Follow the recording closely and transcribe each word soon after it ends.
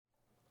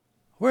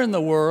Where in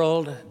the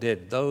world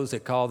did those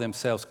that call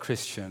themselves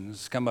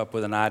Christians come up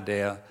with an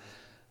idea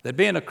that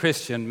being a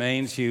Christian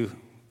means you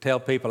tell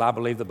people, I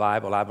believe the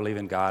Bible, I believe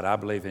in God, I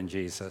believe in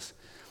Jesus.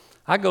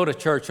 I go to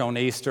church on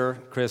Easter,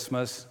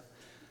 Christmas.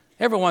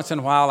 Every once in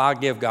a while, I'll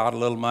give God a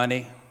little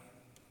money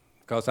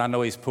because I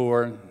know he's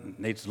poor and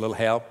needs a little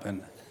help.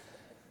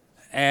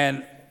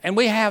 And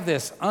we have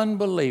this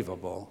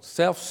unbelievable,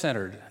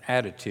 self-centered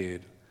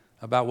attitude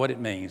about what it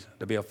means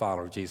to be a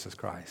follower of Jesus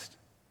Christ.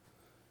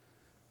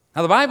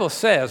 Now, the Bible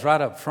says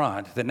right up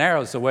front that narrow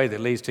is the way that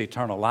leads to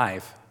eternal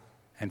life,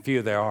 and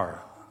few there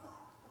are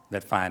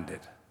that find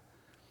it.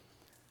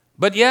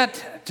 But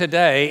yet,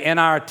 today, in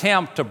our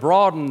attempt to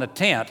broaden the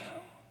tent,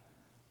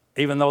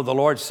 even though the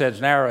Lord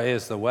says narrow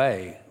is the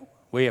way,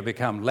 we have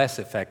become less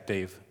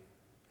effective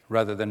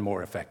rather than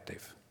more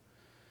effective.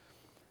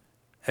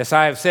 As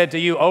I have said to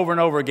you over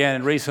and over again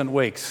in recent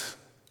weeks,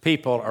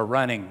 people are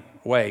running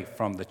away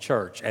from the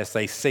church as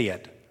they see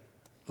it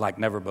like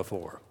never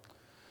before.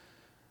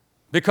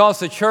 Because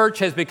the church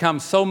has become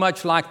so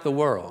much like the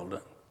world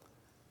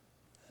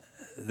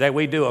that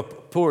we do a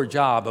poor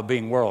job of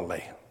being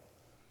worldly.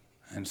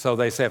 And so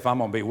they say, if I'm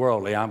going to be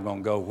worldly, I'm going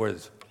to go where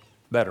there's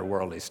better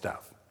worldly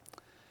stuff.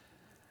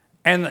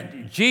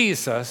 And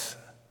Jesus'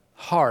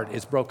 heart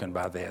is broken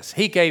by this.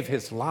 He gave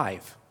his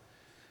life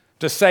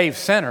to save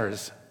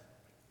sinners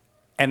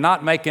and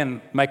not make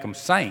them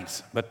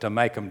saints, but to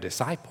make them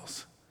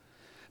disciples.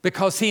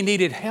 Because he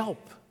needed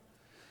help.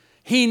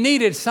 He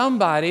needed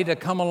somebody to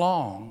come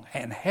along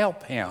and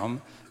help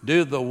him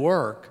do the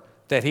work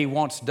that he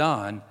wants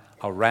done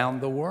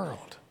around the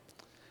world.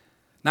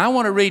 Now, I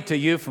want to read to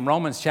you from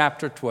Romans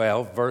chapter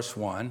 12, verse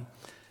 1.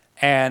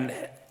 And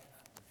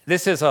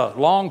this is a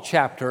long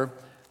chapter,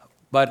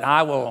 but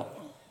I will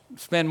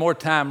spend more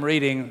time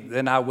reading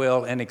than I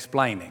will in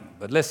explaining.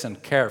 But listen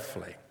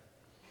carefully.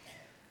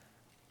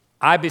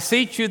 I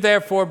beseech you,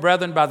 therefore,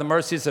 brethren, by the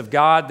mercies of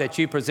God, that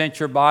you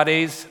present your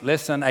bodies,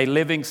 listen, a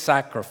living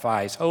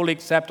sacrifice, wholly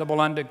acceptable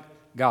unto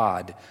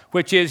God,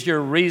 which is your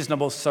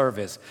reasonable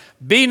service.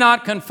 Be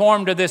not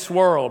conformed to this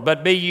world,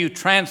 but be you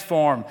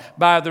transformed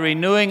by the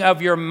renewing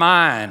of your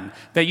mind,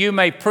 that you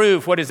may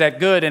prove what is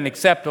that good and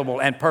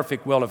acceptable and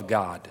perfect will of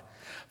God.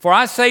 For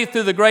I say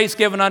through the grace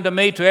given unto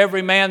me to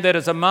every man that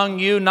is among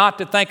you, not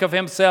to think of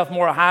himself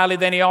more highly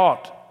than he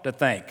ought to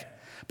think,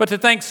 but to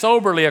think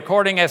soberly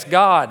according as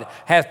God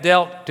hath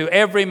dealt to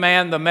every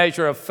man the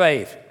measure of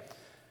faith.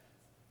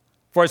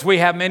 For as we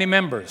have many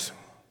members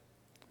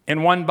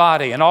in one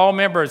body, and all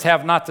members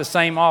have not the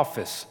same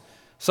office,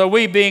 so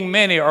we being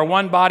many are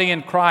one body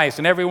in Christ,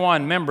 and every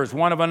one members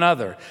one of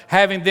another,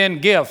 having then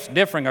gifts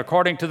differing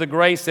according to the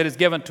grace that is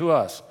given to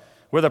us.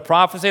 With a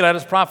prophecy, let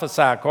us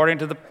prophesy according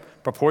to the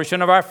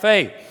proportion of our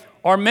faith.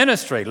 Or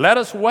ministry, let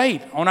us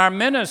wait on our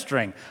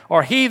ministering.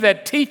 Or he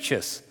that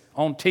teacheth,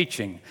 on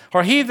teaching,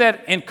 or he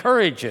that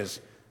encourages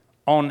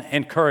on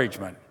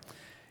encouragement.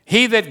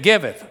 He that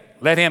giveth,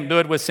 let him do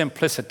it with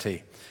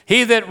simplicity.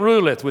 He that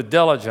ruleth with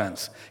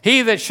diligence.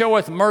 He that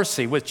showeth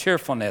mercy with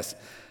cheerfulness.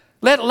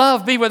 Let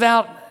love be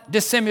without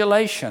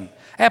dissimulation.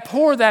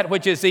 Abhor that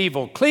which is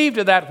evil. Cleave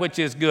to that which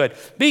is good.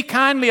 Be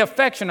kindly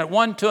affectionate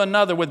one to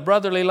another with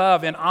brotherly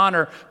love and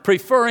honor,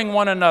 preferring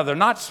one another,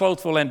 not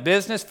slothful in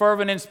business,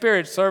 fervent in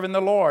spirit, serving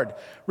the Lord,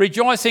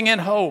 rejoicing in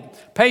hope,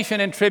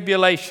 patient in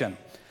tribulation,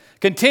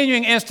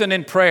 continuing instant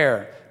in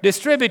prayer,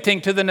 distributing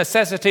to the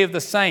necessity of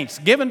the saints,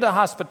 given to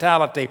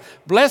hospitality.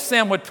 Bless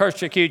them which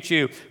persecute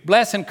you.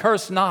 Bless and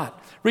curse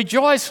not.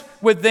 Rejoice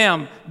with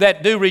them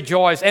that do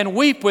rejoice, and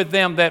weep with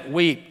them that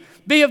weep.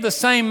 Be of the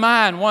same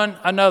mind one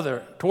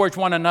another towards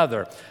one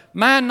another.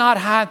 Mind not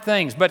high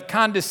things, but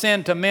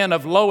condescend to men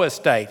of low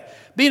estate.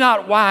 Be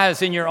not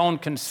wise in your own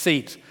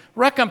conceits.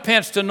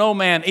 Recompense to no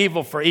man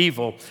evil for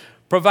evil.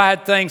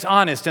 Provide things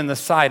honest in the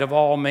sight of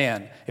all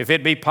men. If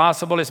it be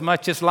possible, as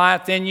much as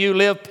lieth in you,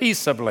 live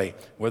peaceably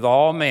with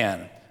all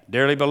men.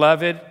 Dearly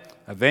beloved,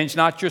 avenge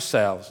not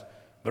yourselves,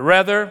 but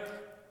rather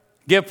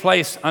give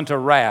place unto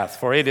wrath,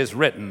 for it is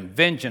written,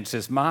 vengeance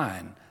is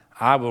mine,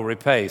 I will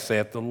repay,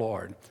 saith the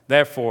Lord.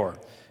 Therefore,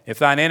 if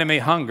thine enemy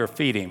hunger,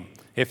 feed him.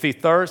 If he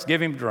thirst,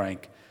 give him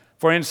drink.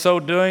 For in so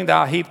doing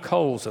thou heap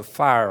coals of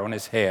fire on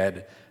his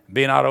head.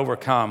 Be not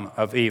overcome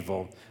of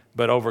evil,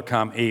 but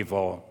overcome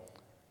evil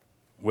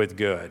with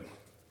good.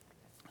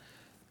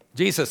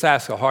 Jesus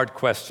asks a hard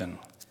question.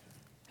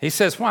 He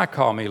says, why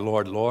call me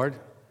Lord, Lord,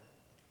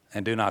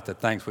 and do not the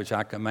things which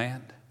I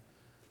command?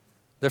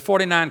 There are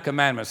 49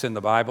 commandments in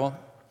the Bible,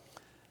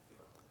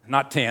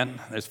 not 10.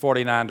 There's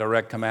 49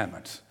 direct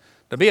commandments.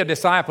 To be a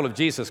disciple of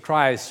Jesus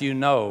Christ, you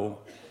know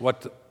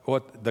what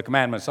the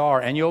commandments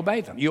are, and you obey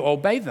them. You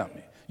obey them.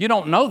 You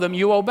don't know them,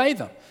 you obey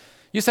them.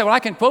 You say, well, I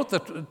can quote the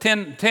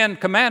 10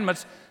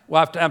 commandments.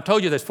 Well, I've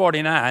told you there's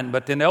 49,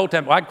 but in the Old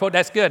Testament, well, I can quote,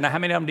 that's good. Now, how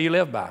many of them do you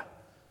live by?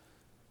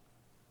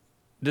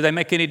 Do they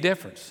make any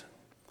difference?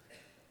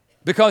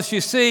 Because you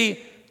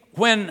see,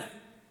 when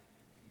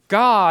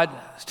God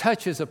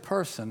touches a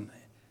person,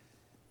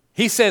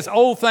 he says,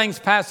 old things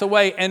pass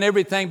away and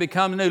everything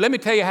becomes new. Let me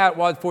tell you how it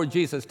was before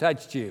Jesus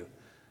touched you.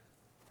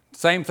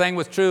 Same thing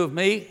was true of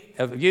me,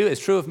 of you, is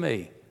true of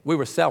me. We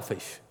were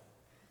selfish,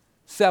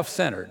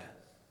 self-centered,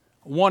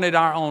 wanted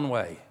our own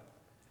way.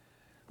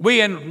 We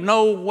in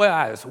no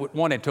wise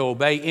wanted to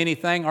obey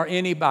anything or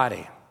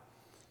anybody.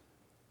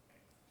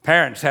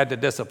 Parents had to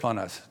discipline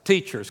us,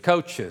 teachers,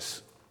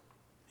 coaches,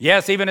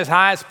 yes, even as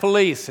high as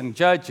police and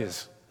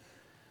judges.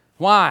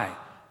 Why?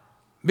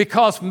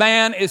 Because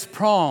man is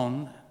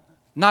prone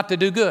not to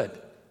do good.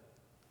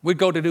 We'd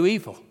go to do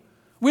evil.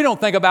 We don't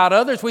think about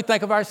others, we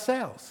think of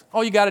ourselves.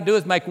 All you got to do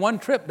is make one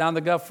trip down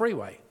the Gulf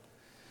Freeway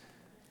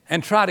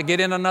and try to get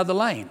in another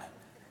lane.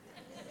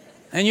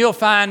 And you'll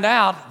find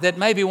out that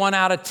maybe 1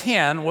 out of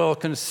 10 will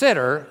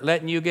consider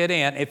letting you get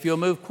in if you'll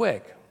move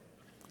quick.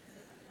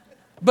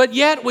 But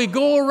yet we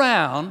go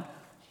around,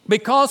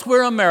 because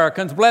we're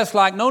Americans, blessed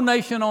like no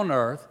nation on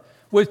earth,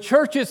 with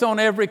churches on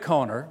every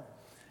corner,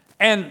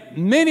 and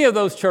many of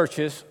those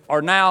churches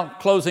are now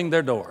closing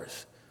their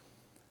doors.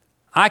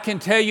 I can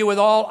tell you with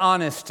all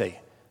honesty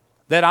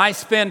that I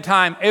spend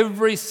time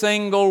every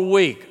single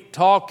week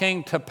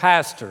talking to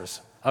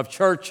pastors of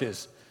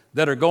churches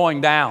that are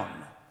going down.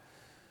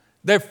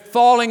 They're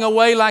falling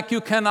away like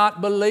you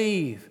cannot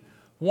believe.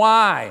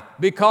 Why?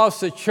 Because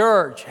the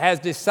church has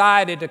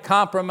decided to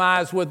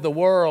compromise with the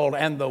world,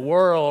 and the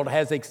world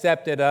has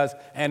accepted us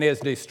and is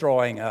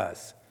destroying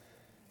us.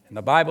 And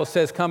the Bible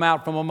says, come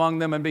out from among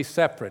them and be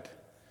separate,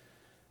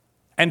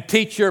 and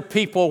teach your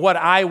people what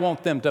I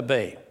want them to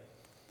be.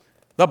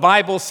 The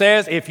Bible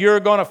says, if you're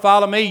going to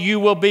follow me, you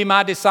will be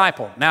my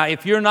disciple. Now,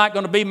 if you're not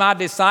going to be my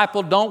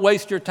disciple, don't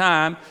waste your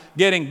time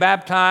getting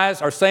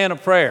baptized or saying a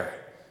prayer,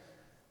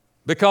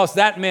 because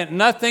that meant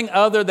nothing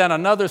other than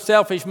another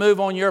selfish move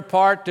on your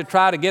part to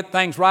try to get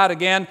things right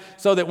again,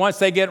 so that once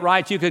they get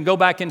right, you can go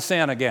back and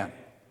sin again.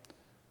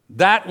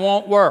 That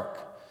won't work.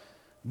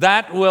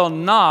 That will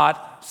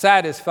not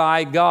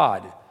satisfy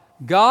God.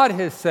 God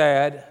has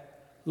said,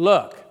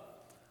 look,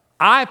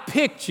 I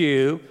picked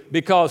you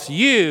because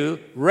you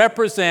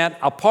represent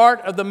a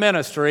part of the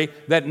ministry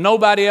that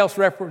nobody else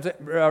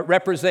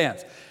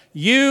represents.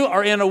 You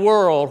are in a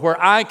world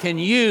where I can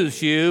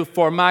use you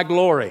for my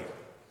glory.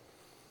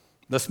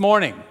 This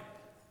morning,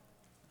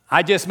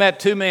 I just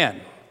met 2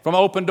 men from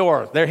Open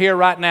Door. They're here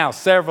right now,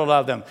 several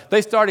of them.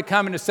 They started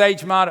coming to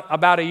Sagemont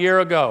about a year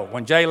ago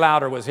when Jay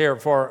Lowder was here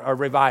for a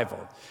revival.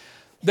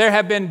 There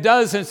have been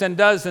dozens and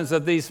dozens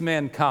of these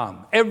men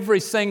come. Every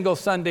single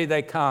Sunday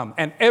they come.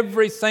 And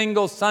every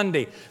single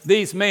Sunday,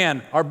 these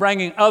men are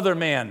bringing other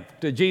men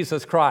to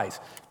Jesus Christ.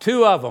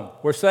 2 of them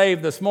were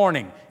saved this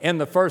morning in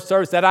the first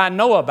service that I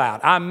know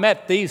about. I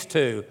met these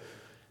 2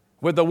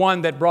 with the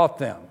one that brought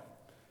them.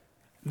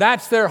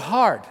 That's their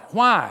heart.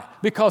 Why?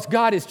 Because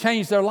God has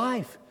changed their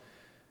life.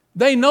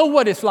 They know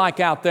what it's like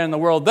out there in the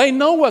world. They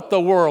know what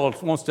the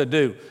world wants to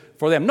do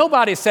for them.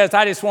 Nobody says,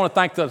 I just want to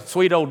thank the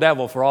sweet old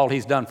devil for all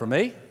he's done for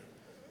me.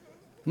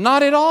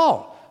 Not at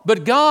all.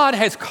 But God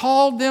has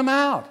called them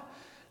out.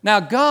 Now,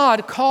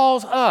 God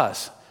calls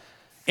us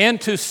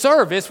into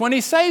service when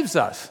he saves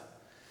us.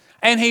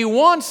 And he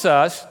wants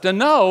us to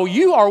know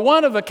you are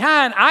one of a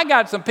kind. I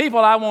got some people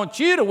I want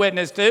you to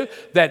witness to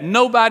that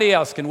nobody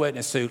else can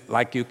witness to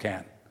like you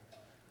can.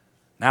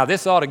 Now,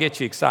 this ought to get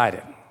you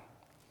excited.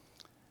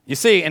 You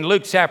see, in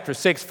Luke chapter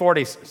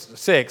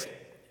 6:46,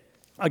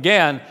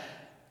 again,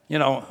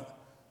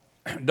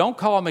 don't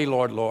call me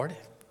Lord, Lord,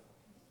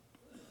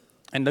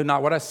 and do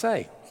not what I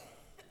say.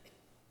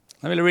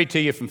 Let me read to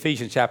you from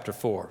Ephesians chapter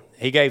 4.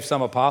 He gave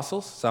some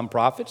apostles, some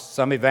prophets,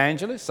 some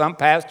evangelists, some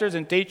pastors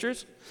and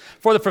teachers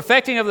for the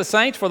perfecting of the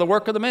saints, for the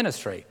work of the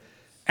ministry,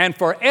 and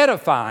for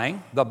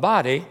edifying the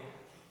body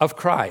of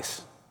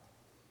Christ.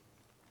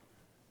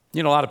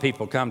 A lot of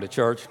people come to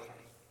church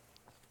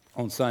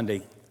on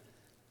Sunday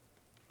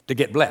to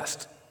get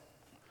blessed.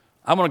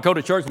 I want to go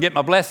to church and get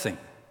my blessing.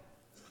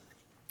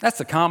 That's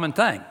a common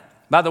thing.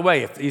 By the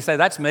way, if you say,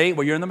 that's me,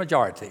 well, you're in the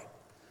majority.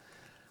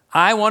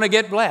 I want to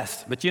get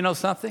blessed. But you know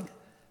something?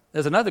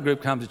 There's another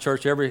group comes to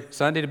church every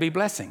Sunday to be a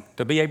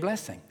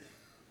blessing.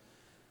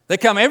 They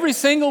come every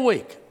single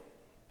week.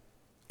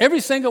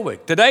 Every single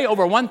week. Today,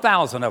 over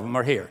 1,000 of them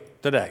are here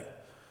today.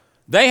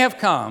 They have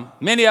come.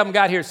 Many of them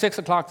got here at 6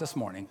 o'clock this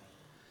morning.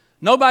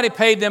 Nobody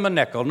paid them a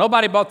nickel.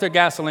 Nobody bought their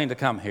gasoline to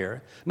come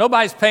here.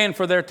 Nobody's paying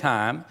for their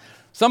time.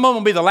 Some of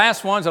them will be the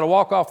last ones that will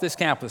walk off this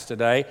campus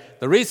today.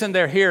 The reason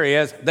they're here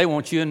is they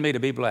want you and me to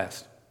be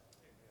blessed.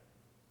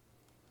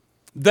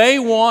 They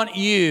want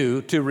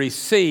you to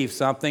receive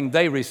something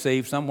they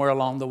received somewhere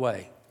along the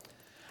way.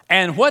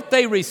 And what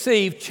they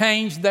received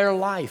changed their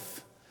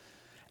life.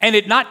 And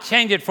it not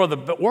changed it for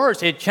the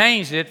worse, it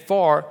changed it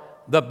for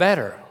the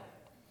better.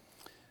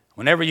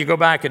 Whenever you go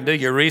back and do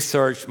your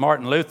research,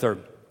 Martin Luther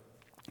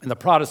in the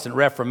Protestant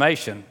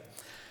Reformation,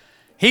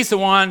 he's the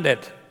one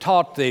that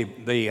taught the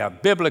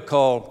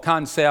biblical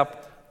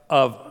concept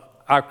of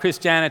our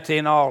Christianity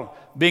and all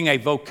being a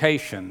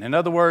vocation. In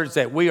other words,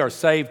 that we are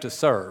saved to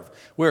serve.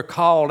 We're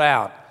called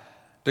out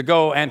to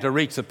go and to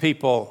reach the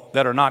people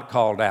that are not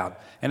called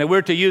out. And that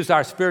we're to use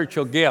our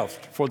spiritual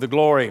gift for the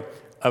glory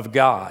of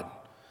God.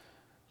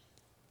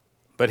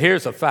 But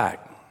here's a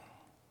fact.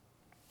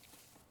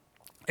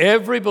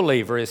 Every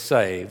believer is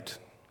saved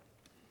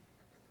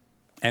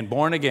and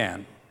born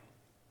again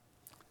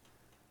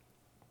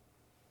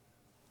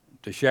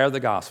to share the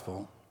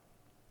gospel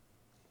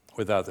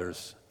with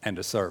others and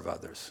to serve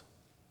others,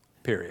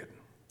 period.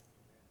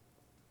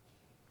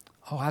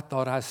 Oh, I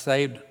thought I was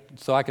saved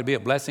so I could be a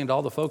blessing to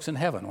all the folks in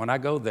heaven when I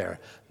go there.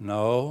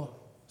 No,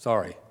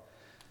 sorry.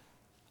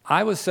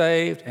 I was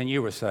saved and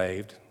you were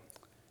saved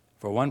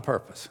for one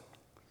purpose,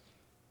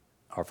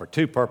 or for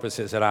two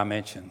purposes that I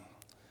mentioned,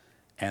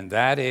 and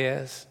that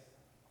is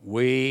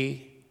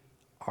we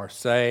are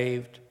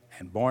saved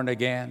and born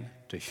again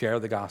to share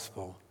the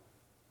gospel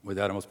with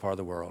the uttermost part of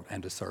the world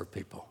and to serve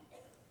people.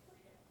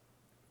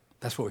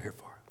 That's what we're here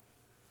for.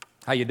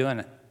 How you doing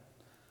it?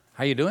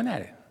 How you doing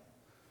at it?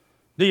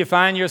 Do you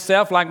find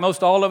yourself like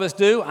most all of us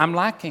do? I'm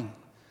lacking.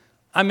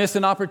 I missed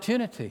an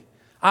opportunity.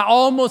 I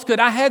almost could.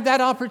 I had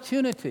that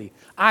opportunity.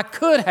 I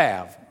could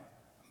have,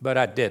 but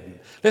I didn't.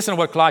 Listen to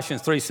what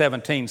Colossians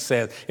 3:17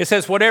 says. It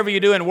says, whatever you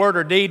do in word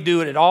or deed,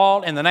 do it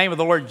all in the name of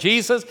the Lord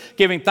Jesus,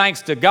 giving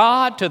thanks to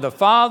God, to the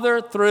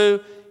Father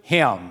through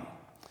Him.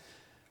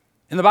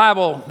 In the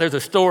Bible, there's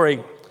a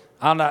story.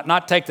 I'll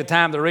not take the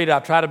time to read it.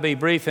 I'll try to be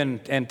brief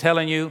in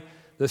telling you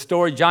the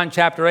story. John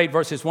chapter 8,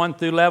 verses 1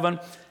 through 11.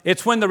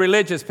 It's when the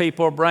religious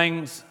people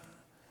brings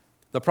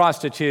the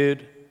prostitute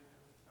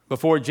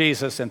before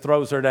Jesus and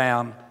throws her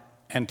down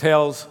and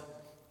tells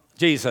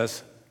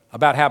Jesus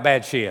about how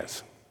bad she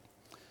is.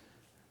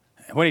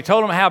 When he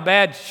told them how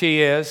bad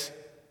she is,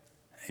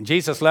 and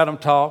Jesus let them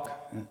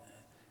talk, and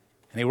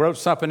he wrote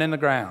something in the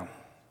ground,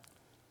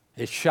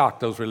 it shocked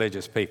those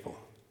religious people.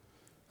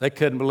 They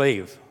couldn't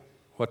believe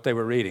what they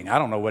were reading. I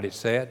don't know what it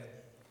said.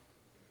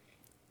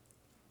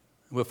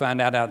 We'll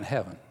find out in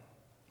heaven.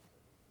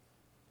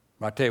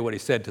 I'll tell you what he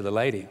said to the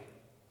lady.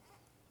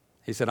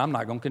 He said, I'm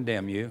not going to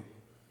condemn you.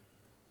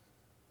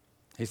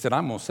 He said,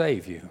 I'm going to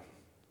save you.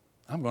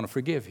 I'm going to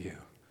forgive you.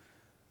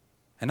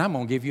 And I'm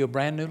going to give you a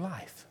brand new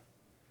life.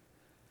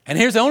 And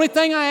here's the only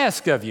thing I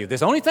ask of you. This is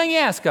the only thing he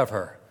asked of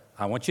her.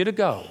 I want you to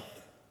go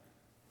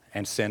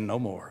and sin no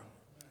more.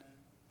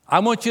 I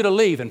want you to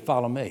leave and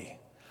follow me.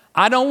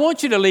 I don't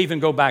want you to leave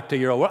and go back to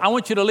your old world. I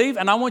want you to leave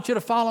and I want you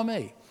to follow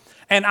me.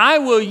 And I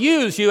will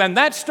use you, and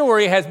that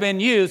story has been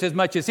used as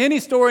much as any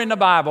story in the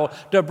Bible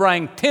to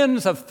bring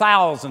tens of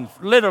thousands,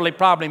 literally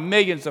probably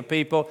millions of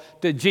people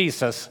to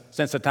Jesus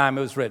since the time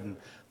it was written.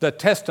 The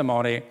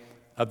testimony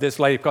of this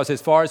lady, because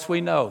as far as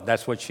we know,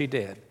 that's what she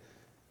did.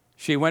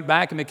 She went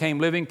back and became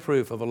living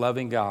proof of a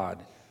loving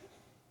God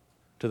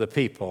to the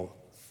people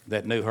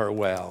that knew her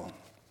well.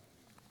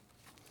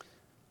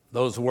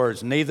 Those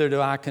words, neither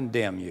do I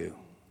condemn you.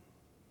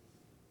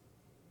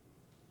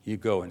 You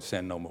go and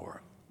sin no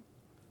more.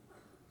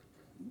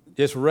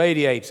 Just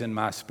radiates in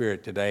my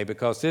spirit today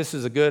because this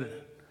is a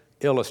good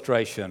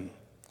illustration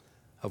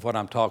of what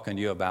I'm talking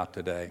to you about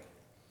today.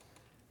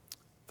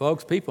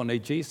 Folks, people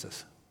need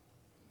Jesus.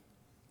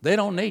 They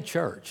don't need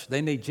church.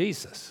 They need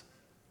Jesus.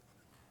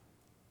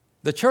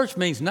 The church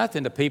means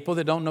nothing to people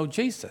that don't know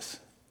Jesus.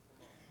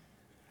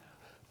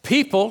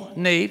 People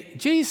need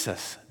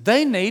Jesus.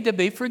 They need to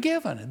be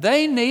forgiven.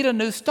 They need a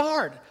new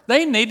start.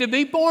 They need to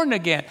be born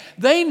again.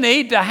 They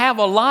need to have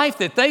a life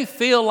that they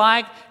feel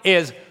like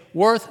is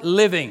worth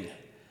living.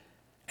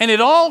 And it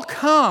all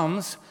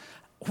comes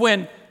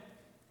when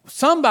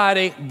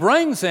somebody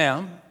brings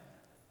them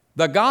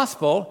the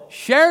gospel,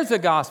 shares the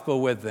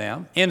gospel with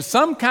them in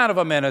some kind of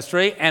a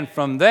ministry, and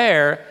from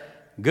there,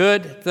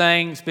 good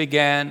things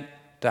began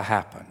to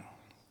happen.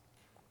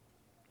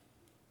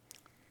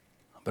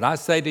 But I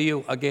say to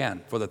you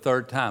again, for the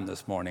third time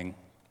this morning,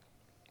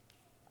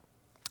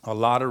 a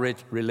lot of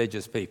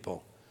religious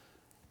people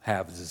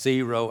have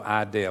zero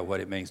idea what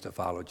it means to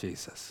follow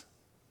Jesus.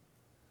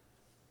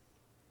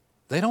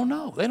 They don't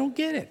know. They don't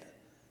get it.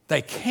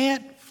 They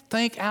can't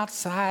think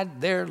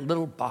outside their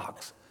little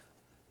box.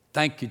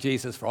 Thank you,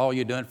 Jesus, for all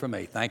you're doing for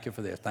me. Thank you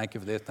for this. Thank you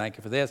for this. Thank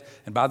you for this.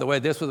 And by the way,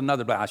 this was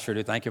another, I sure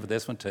do. Thank you for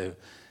this one too.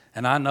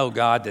 And I know,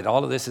 God, that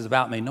all of this is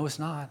about me. No, it's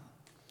not.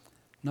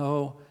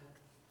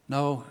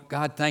 No,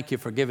 God, thank you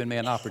for giving me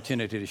an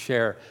opportunity to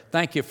share.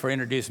 Thank you for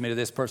introducing me to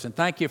this person.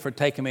 Thank you for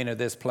taking me into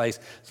this place.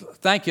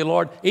 Thank you,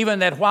 Lord, even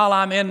that while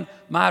I'm in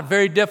my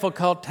very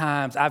difficult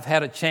times, I've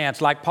had a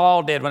chance, like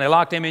Paul did when they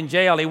locked him in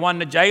jail. He won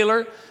the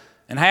jailer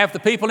and half the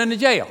people in the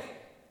jail.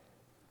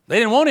 They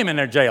didn't want him in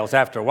their jails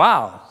after a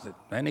while.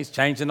 Then he's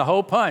changing the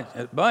whole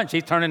bunch.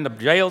 He's turning the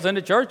jails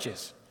into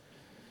churches.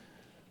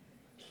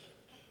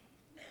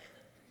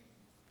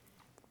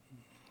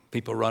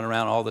 People run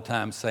around all the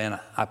time saying,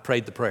 I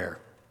prayed the prayer.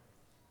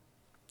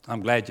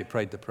 I'm glad you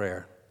prayed the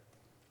prayer.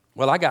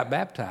 Well, I got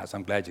baptized.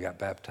 I'm glad you got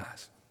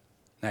baptized.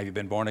 Now, have you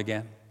been born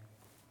again?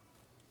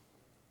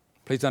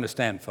 Please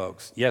understand,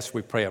 folks. Yes,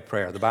 we pray a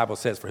prayer. The Bible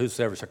says, for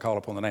whosoever shall call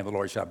upon the name of the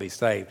Lord shall be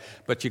saved.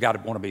 But you got to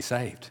want to be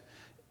saved.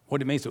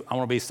 What it means, I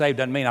want to be saved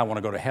doesn't mean I want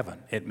to go to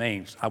heaven. It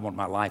means I want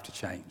my life to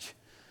change.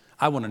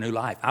 I want a new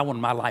life. I want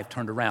my life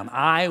turned around.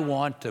 I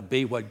want to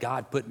be what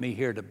God put me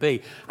here to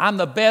be. I'm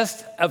the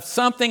best of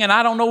something, and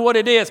I don't know what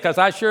it is because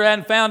I sure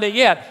hadn't found it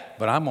yet.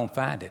 But I'm going to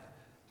find it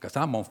because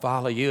I'm going to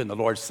follow you. And the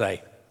Lord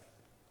say,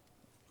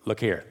 look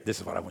here, this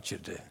is what I want you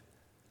to do.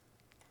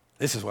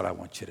 This is what I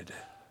want you to do.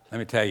 Let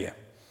me tell you,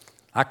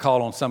 I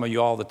call on some of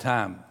you all the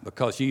time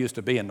because you used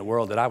to be in the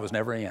world that I was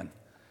never in.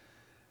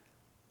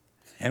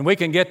 And we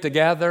can get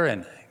together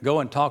and go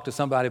and talk to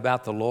somebody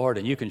about the Lord,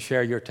 and you can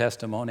share your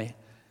testimony.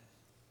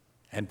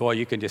 And boy,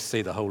 you can just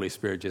see the Holy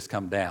Spirit just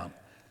come down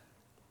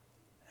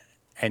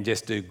and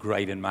just do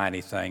great and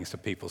mighty things to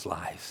people's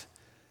lives.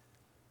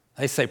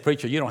 They say,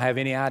 preacher, you don't have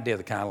any idea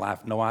the kind of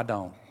life. No, I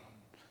don't.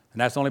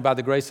 And that's only by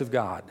the grace of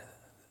God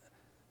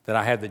that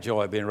I had the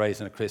joy of being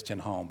raised in a Christian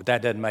home. But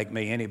that doesn't make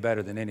me any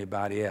better than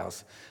anybody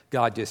else.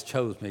 God just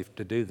chose me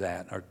to do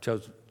that, or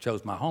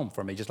chose my home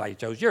for me, just like he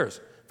chose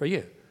yours for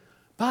you.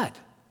 But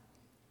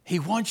he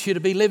wants you to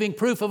be living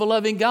proof of a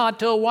loving God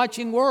to a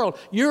watching world.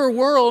 Your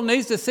world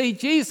needs to see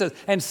Jesus.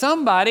 And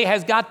somebody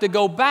has got to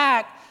go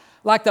back,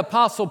 like the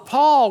Apostle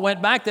Paul went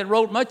back that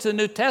wrote much of the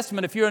New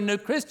Testament. If you're a new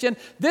Christian,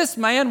 this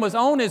man was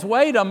on his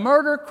way to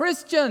murder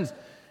Christians.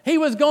 He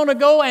was going to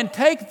go and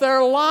take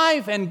their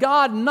life, and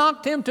God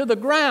knocked him to the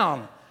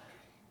ground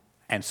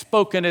and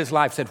spoke in his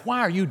life, said,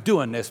 why are you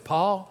doing this,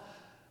 Paul?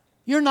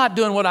 You're not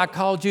doing what I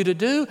called you to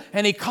do.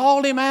 And he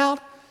called him out,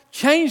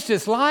 changed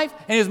his life,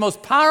 and his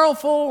most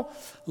powerful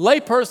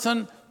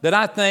layperson that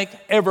I think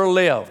ever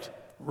lived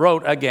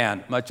wrote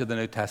again much of the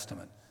New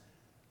Testament.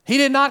 He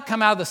did not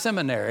come out of the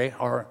seminary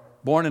or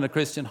born in a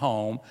Christian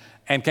home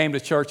and came to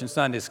church and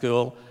Sunday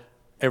school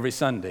every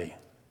Sunday.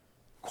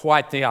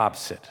 Quite the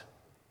opposite.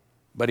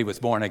 But he was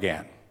born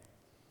again.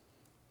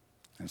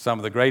 And some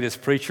of the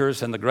greatest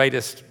preachers and the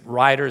greatest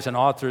writers and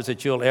authors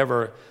that you'll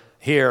ever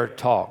hear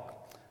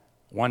talk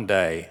one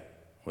day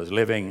was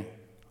living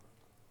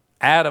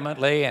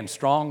adamantly and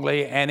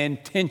strongly and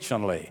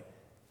intentionally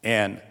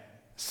in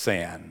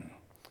sin.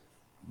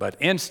 But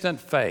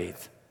instant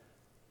faith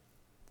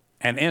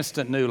and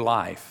instant new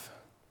life,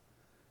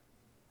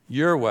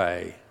 your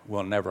way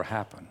will never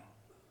happen.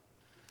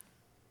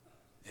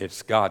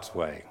 It's God's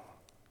way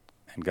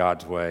and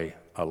God's way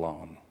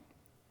alone.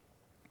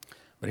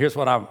 But here's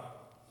what I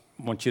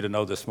want you to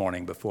know this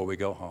morning before we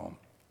go home.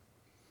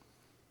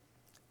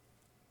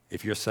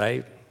 If you're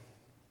saved,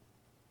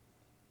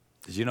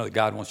 did you know that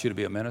God wants you to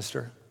be a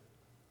minister?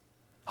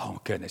 Oh,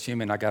 goodness, you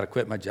mean I got to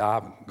quit my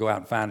job and go out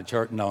and find a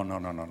church? No.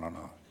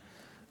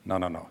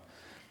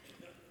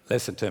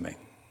 Listen to me.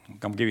 I'm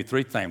going to give you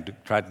 3 things.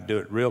 Try to do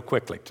it real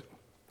quickly.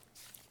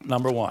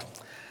 Number 1,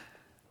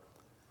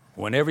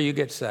 whenever you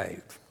get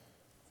saved,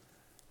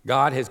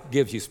 God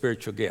gives you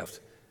spiritual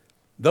gifts.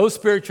 Those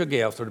spiritual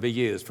gifts are to be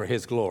used for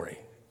his glory.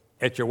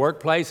 At your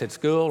workplace, at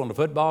school, on the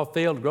football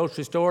field,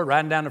 grocery store,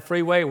 riding down the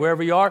freeway,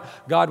 wherever you are,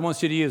 God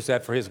wants you to use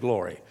that for his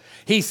glory.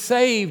 He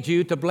saved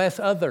you to bless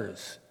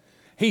others.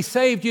 He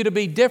saved you to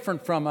be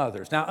different from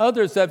others. Now,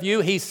 others of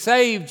you, he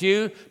saved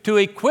you to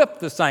equip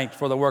the saints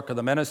for the work of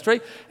the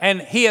ministry.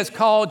 And he has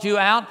called you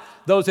out,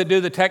 those that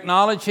do the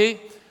technology,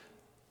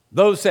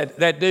 those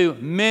that do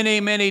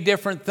many, many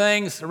different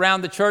things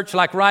around the church.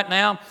 Like right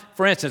now,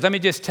 for instance, let me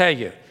just tell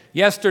you,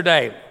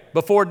 yesterday,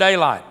 before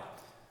daylight,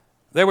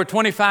 there were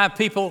 25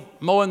 people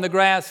mowing the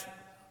grass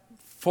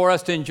for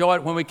us to enjoy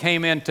it when we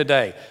came in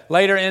today.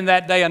 Later in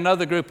that day,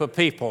 another group of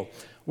people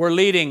were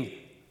leading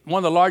one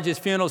of the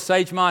largest funerals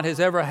Sagemont has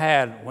ever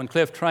had when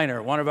Cliff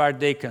Traynor, one of our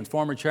deacons,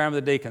 former chairman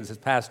of the deacons, has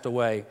passed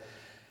away.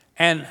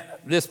 And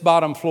this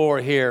bottom floor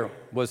here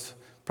was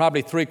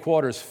probably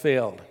 3/4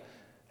 filled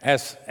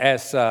as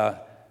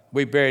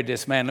we buried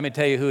this man. Let me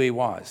tell you who he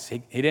was.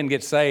 He didn't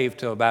get saved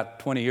till about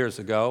 20 years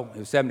ago. He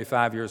was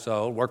 75 years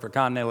old, worked for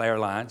Continental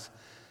Airlines.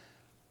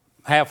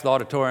 Half the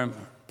auditorium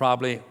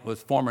probably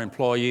was former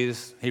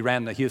employees. He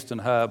ran the Houston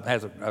hub,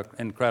 has an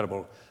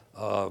incredible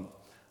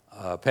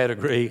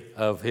pedigree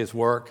of his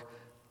work.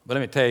 But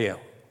let me tell you,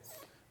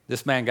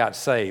 this man got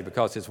saved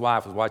because his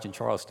wife was watching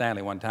Charles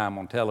Stanley one time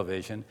on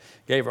television,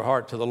 gave her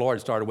heart to the Lord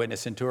and started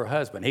witnessing to her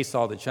husband. He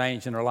saw the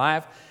change in her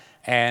life,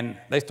 and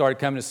they started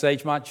coming to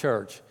Sagemont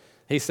Church.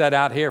 He sat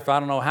out here for I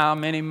don't know how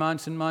many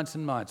months and months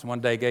and months, and one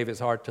day gave his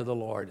heart to the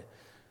Lord.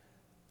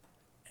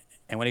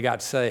 And when he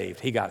got saved,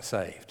 he got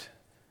saved.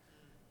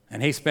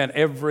 And he spent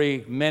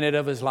every minute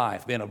of his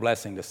life being a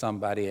blessing to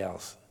somebody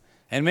else.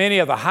 And many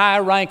of the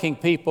high-ranking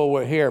people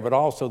were here, but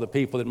also the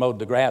people that mowed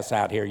the grass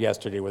out here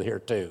yesterday were here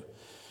too,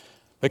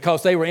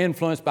 because they were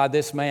influenced by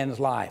this man's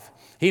life.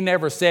 He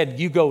never said,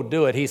 you go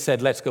do it. He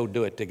said, let's go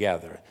do it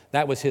together.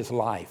 That was his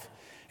life.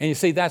 And you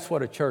see, that's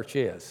what a church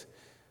is.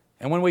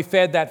 And when we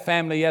fed that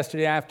family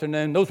yesterday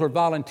afternoon, those were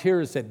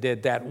volunteers that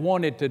did that,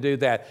 wanted to do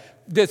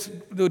that, just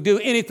do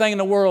anything in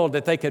the world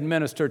that they could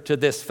minister to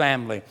this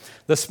family.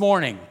 This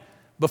morning,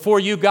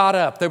 before you got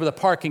up, the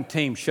parking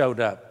team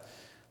showed up.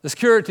 The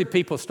security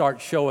people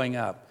start showing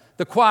up.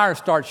 The choir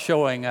starts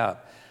showing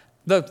up.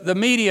 The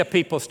media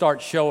people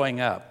start showing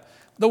up.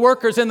 The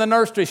workers in the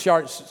nursery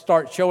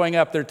start showing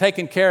up. They're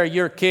taking care of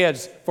your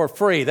kids for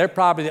free. They're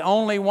probably the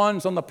only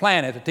ones on the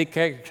planet to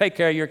take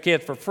care of your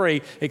kids for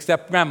free,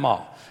 except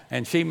Grandma.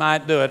 And she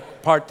might do it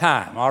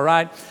part-time, all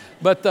right?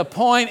 But the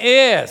point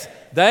is,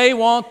 they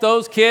want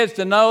those kids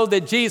to know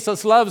that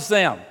Jesus loves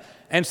them.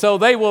 And so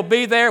they will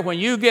be there when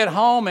you get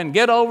home and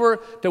get over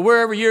to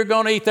wherever you're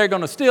going to eat. They're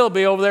going to still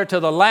be over there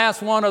till the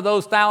last one of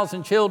those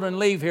 1,000 children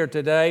leave here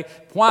today.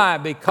 Why?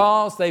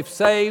 Because they've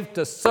saved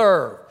to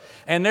serve.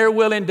 And they're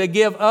willing to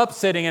give up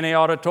sitting in the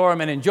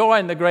auditorium and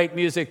enjoying the great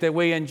music that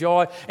we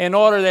enjoy in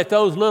order that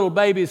those little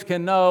babies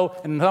can know,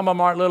 and some of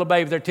them aren't little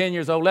babies, they're 10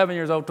 years old, 11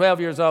 years old, 12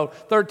 years old,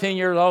 13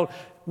 years old.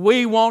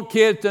 We want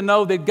kids to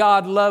know that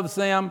God loves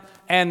them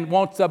and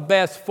wants the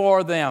best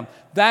for them.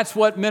 That's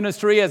what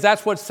ministry is.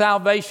 That's what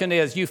salvation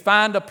is. You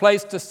find a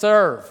place to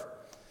serve.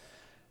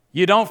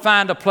 You don't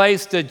find a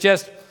place to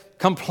just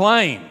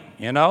complain,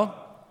 you know.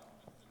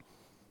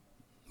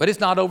 But it's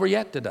not over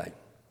yet today.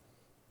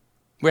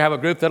 We have a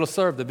group that'll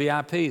serve the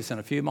VIPs in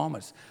a few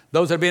moments.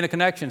 Those that'll be in a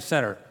connection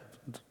center,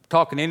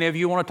 talking, any of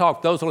you want to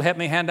talk, those will help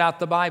me hand out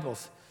the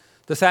Bibles.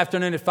 This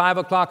afternoon at 5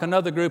 o'clock,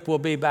 another group will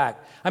be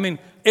back. I mean,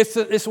 it's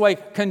this way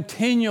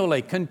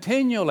continually.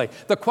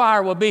 The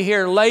choir will be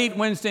here late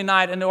Wednesday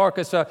night in the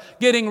orchestra,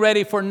 getting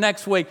ready for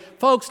next week.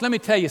 Folks, let me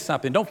tell you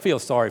something. Don't feel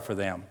sorry for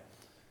them.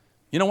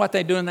 You know what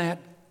they're doing that?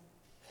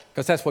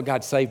 Because that's what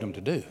God saved them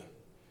to do.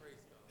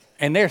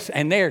 And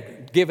they're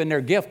giving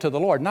their gift to the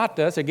Lord. Not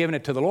to us, they're giving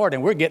it to the Lord,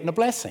 and we're getting the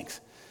blessings.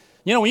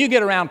 You know, when you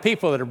get around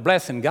people that are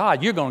blessing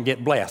God, you're going to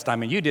get blessed. I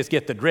mean, you just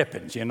get the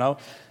drippings, you know.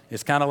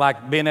 It's kind of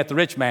like being at the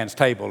rich man's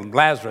table, and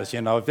Lazarus,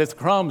 you know. If the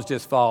crumbs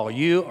just fall,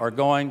 you are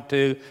going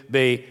to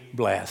be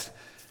blessed.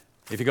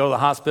 If you go to the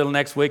hospital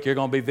next week, you're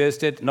going to be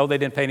visited. No, they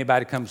didn't pay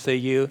anybody to come see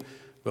you,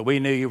 but we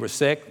knew you were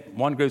sick.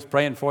 One group's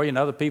praying for you, and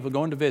other people are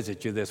going to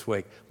visit you this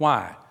week.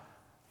 Why?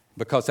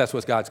 Because that's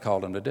what God's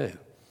called them to do.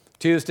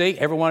 Tuesday,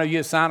 every one of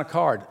you sign a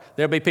card.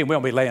 There'll be people, we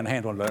won't be laying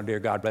hands on them, dear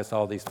God, bless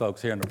all these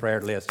folks here in the prayer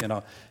list, you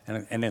know,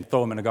 and then throw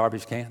them in the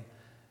garbage can.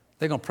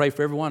 They're going to pray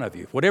for every one of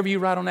you. Whatever you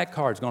write on that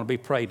card is going to be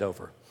prayed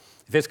over.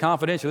 If it's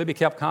confidential, it'll be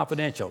kept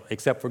confidential,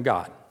 except for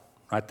God,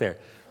 right there.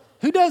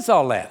 Who does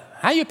all that?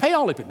 How you pay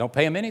all these people? Don't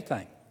pay them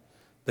anything.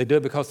 They do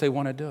it because they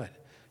want to do it.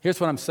 Here's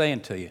what I'm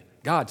saying to you.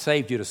 God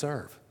saved you to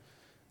serve.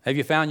 Have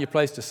you found your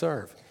place to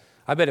serve?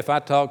 I bet if I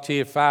talked to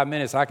you 5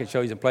 minutes, I could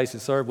show you some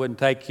places to serve. Wouldn't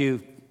take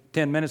you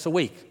 10 minutes a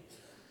week.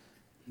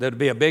 That would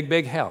be a big,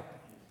 big help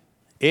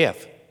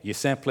if you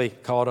simply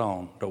caught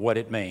on to what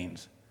it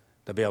means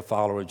to be a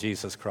follower of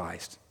Jesus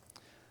Christ.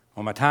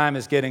 Well, my time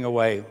is getting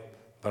away,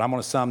 but I'm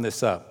going to sum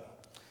this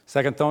up.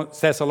 2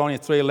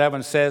 Thessalonians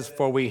 3:11 says,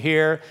 "For we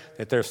hear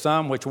that there are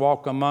some which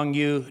walk among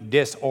you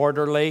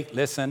disorderly,"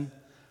 listen,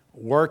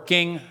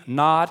 "working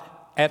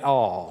not at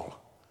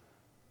all,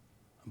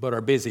 but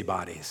are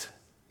busybodies."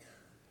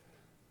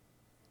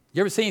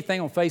 You ever see anything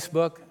on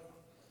Facebook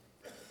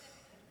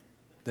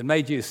that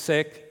made you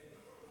sick?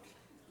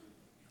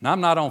 Now, I'm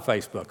not on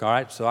Facebook, all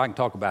right, so I can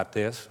talk about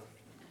this.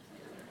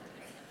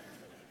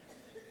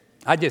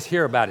 I just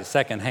hear about it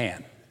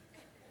secondhand.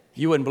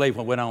 You wouldn't believe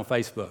what went on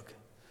Facebook.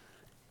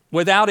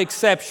 Without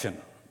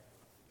exception,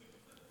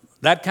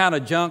 that kind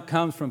of junk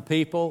comes from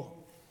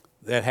people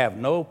that have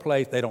no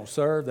place. They don't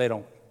serve. They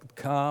don't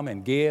come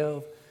and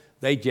give.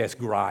 They just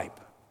gripe.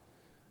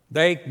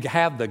 They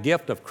have the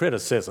gift of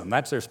criticism.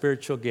 That's their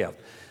spiritual gift.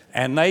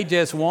 And they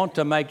just want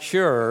to make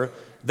sure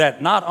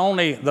that not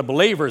only the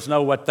believers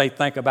know what they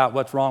think about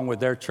what's wrong with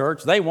their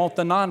church, they want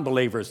the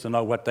non-believers to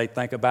know what they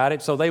think about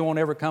it so they won't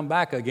ever come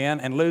back again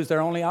and lose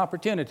their only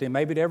opportunity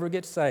maybe to ever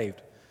get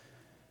saved.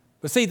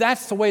 But see,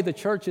 that's the way the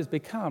church has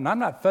become. I'm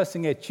not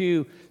fussing at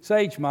you,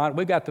 Sagemont.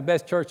 We've got the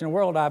best church in the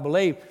world, I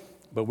believe,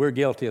 but we're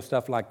guilty of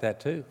stuff like that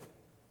too.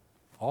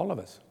 All of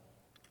us.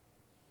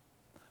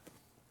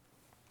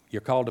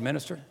 You're called to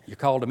minister? You're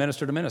called to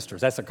minister to ministers.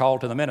 That's a call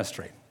to the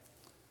ministry.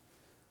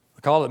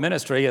 The call to the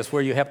ministry is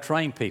where you help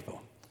train people.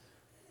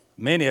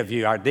 Many of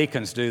you, our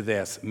deacons, do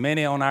this.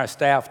 Many on our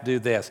staff do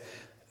this.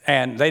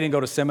 And they didn't go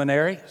to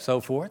seminary,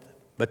 so forth.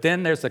 But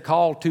then there's the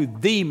call to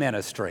the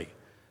ministry.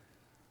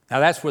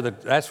 Now, that's where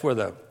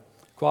the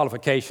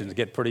qualifications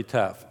get pretty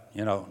tough,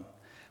 you know.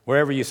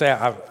 Wherever you say,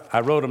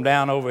 I wrote them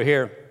down over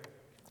here,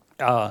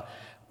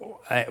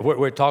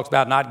 where it talks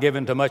about not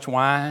giving too much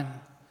wine,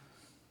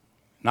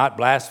 not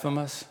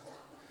blasphemous.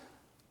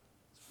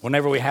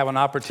 Whenever we have an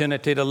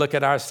opportunity to look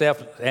at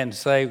ourselves and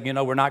say, you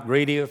know, we're not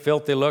greedy or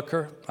filthy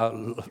lucre,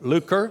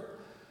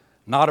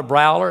 not a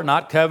brawler,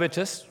 not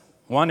covetous,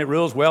 one that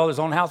rules well his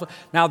own household.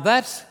 Now,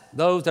 that's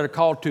those that are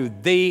called to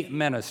the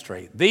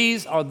ministry.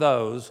 These are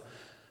those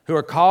who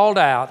are called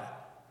out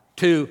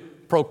to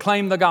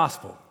proclaim the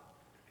gospel.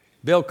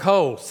 Bill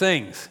Cole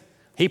sings.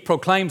 He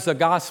proclaims the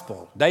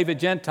gospel.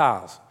 David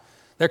Gentiles.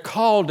 They're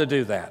called to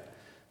do that.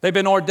 They've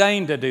been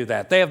ordained to do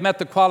that. They have met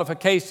the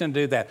qualification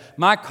to do that.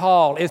 My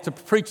call is to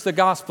preach the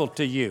gospel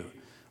to you.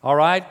 All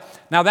right?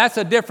 Now, that's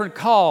a different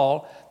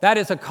call. That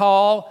is a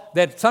call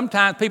that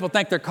sometimes people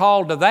think they're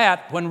called to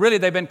that when really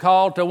they've been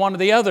called to one of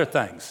the other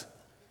things.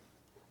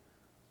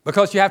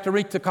 Because you have to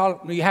meet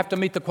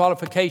the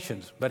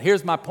qualifications. But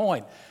here's my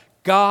point.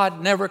 God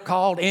never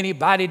called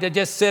anybody to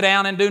just sit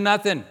down and do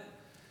nothing.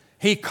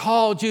 He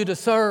called you to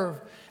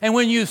serve. And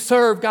when you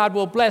serve, God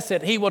will bless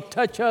it. He will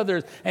touch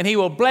others, and He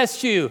will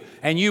bless you,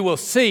 and you will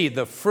see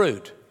the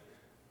fruit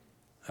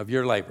of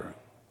your labor.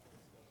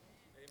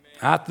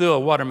 I threw a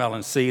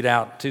watermelon seed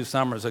out 2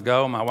 summers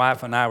ago. My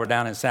wife and I were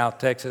down in South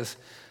Texas.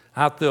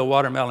 I threw a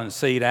watermelon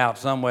seed out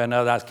some way or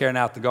another. I was carrying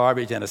out the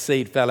garbage, and a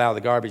seed fell out of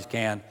the garbage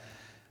can.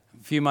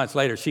 A few months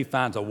later, she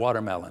finds a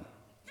watermelon.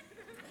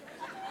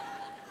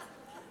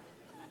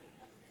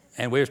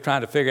 And we were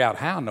trying to figure out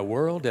how in the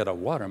world did a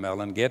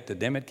watermelon get to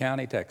Dimmitt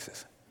County,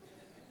 Texas?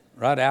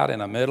 Right out in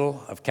the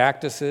middle of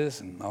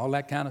cactuses and all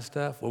that kind of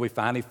stuff. Well, we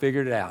finally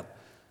figured it out.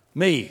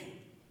 Me,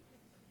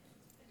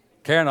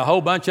 carrying a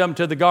whole bunch of them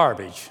to the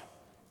garbage.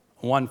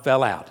 One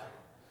fell out.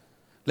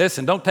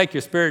 Listen, don't take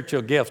your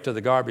spiritual gifts to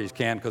the garbage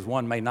can because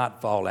one may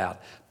not fall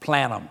out.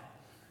 Plant them.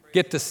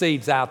 Get the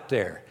seeds out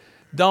there.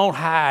 Don't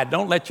hide.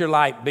 Don't let your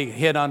light be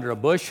hid under a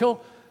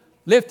bushel.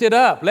 Lift it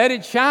up. Let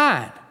it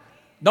shine.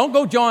 Don't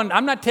go join.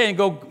 I'm not telling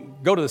you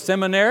go to the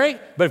seminary,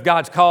 but if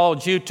God's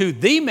called you to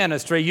the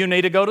ministry, you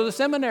need to go to the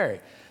seminary.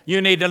 You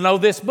need to know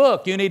this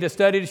book. You need to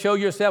study to show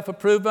yourself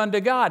approved unto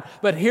God.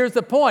 But here's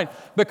the point.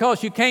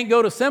 Because you can't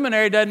go to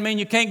seminary doesn't mean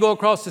you can't go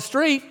across the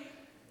street.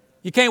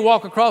 You can't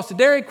walk across the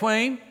Dairy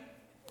Queen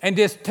and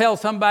just tell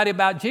somebody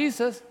about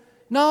Jesus.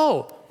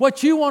 No.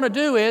 What you want to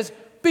do is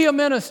be a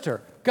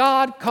minister.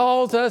 God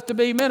calls us to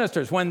be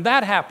ministers. When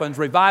that happens,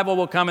 revival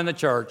will come in the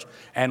church,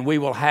 and we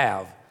will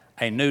have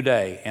a new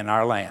day in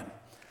our land.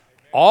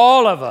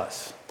 All of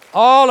us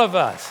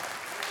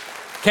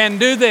can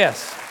do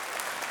this.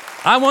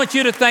 I want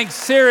you to think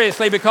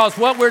seriously, because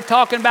what we're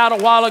talking about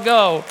a while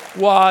ago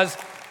was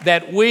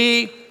that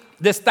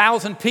this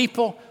 1,000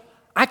 people,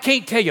 I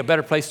can't tell you a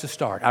better place to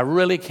start. I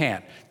really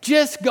can't.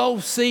 Just go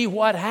see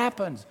what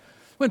happens.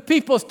 When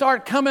people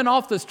start coming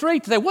off the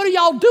street, they say, what are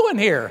y'all doing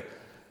here?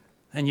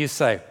 And you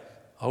say,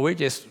 oh, we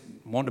just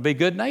want to be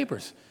good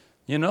neighbors.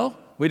 You know,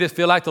 we just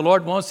feel like the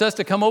Lord wants us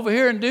to come over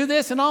here and do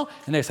this and all.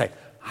 And they say,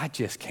 I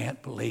just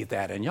can't believe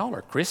that. And y'all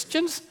are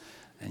Christians?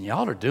 And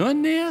y'all are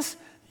doing this?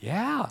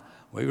 Yeah,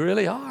 we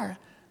really are.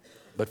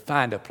 But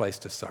find a place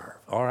to serve,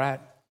 all right?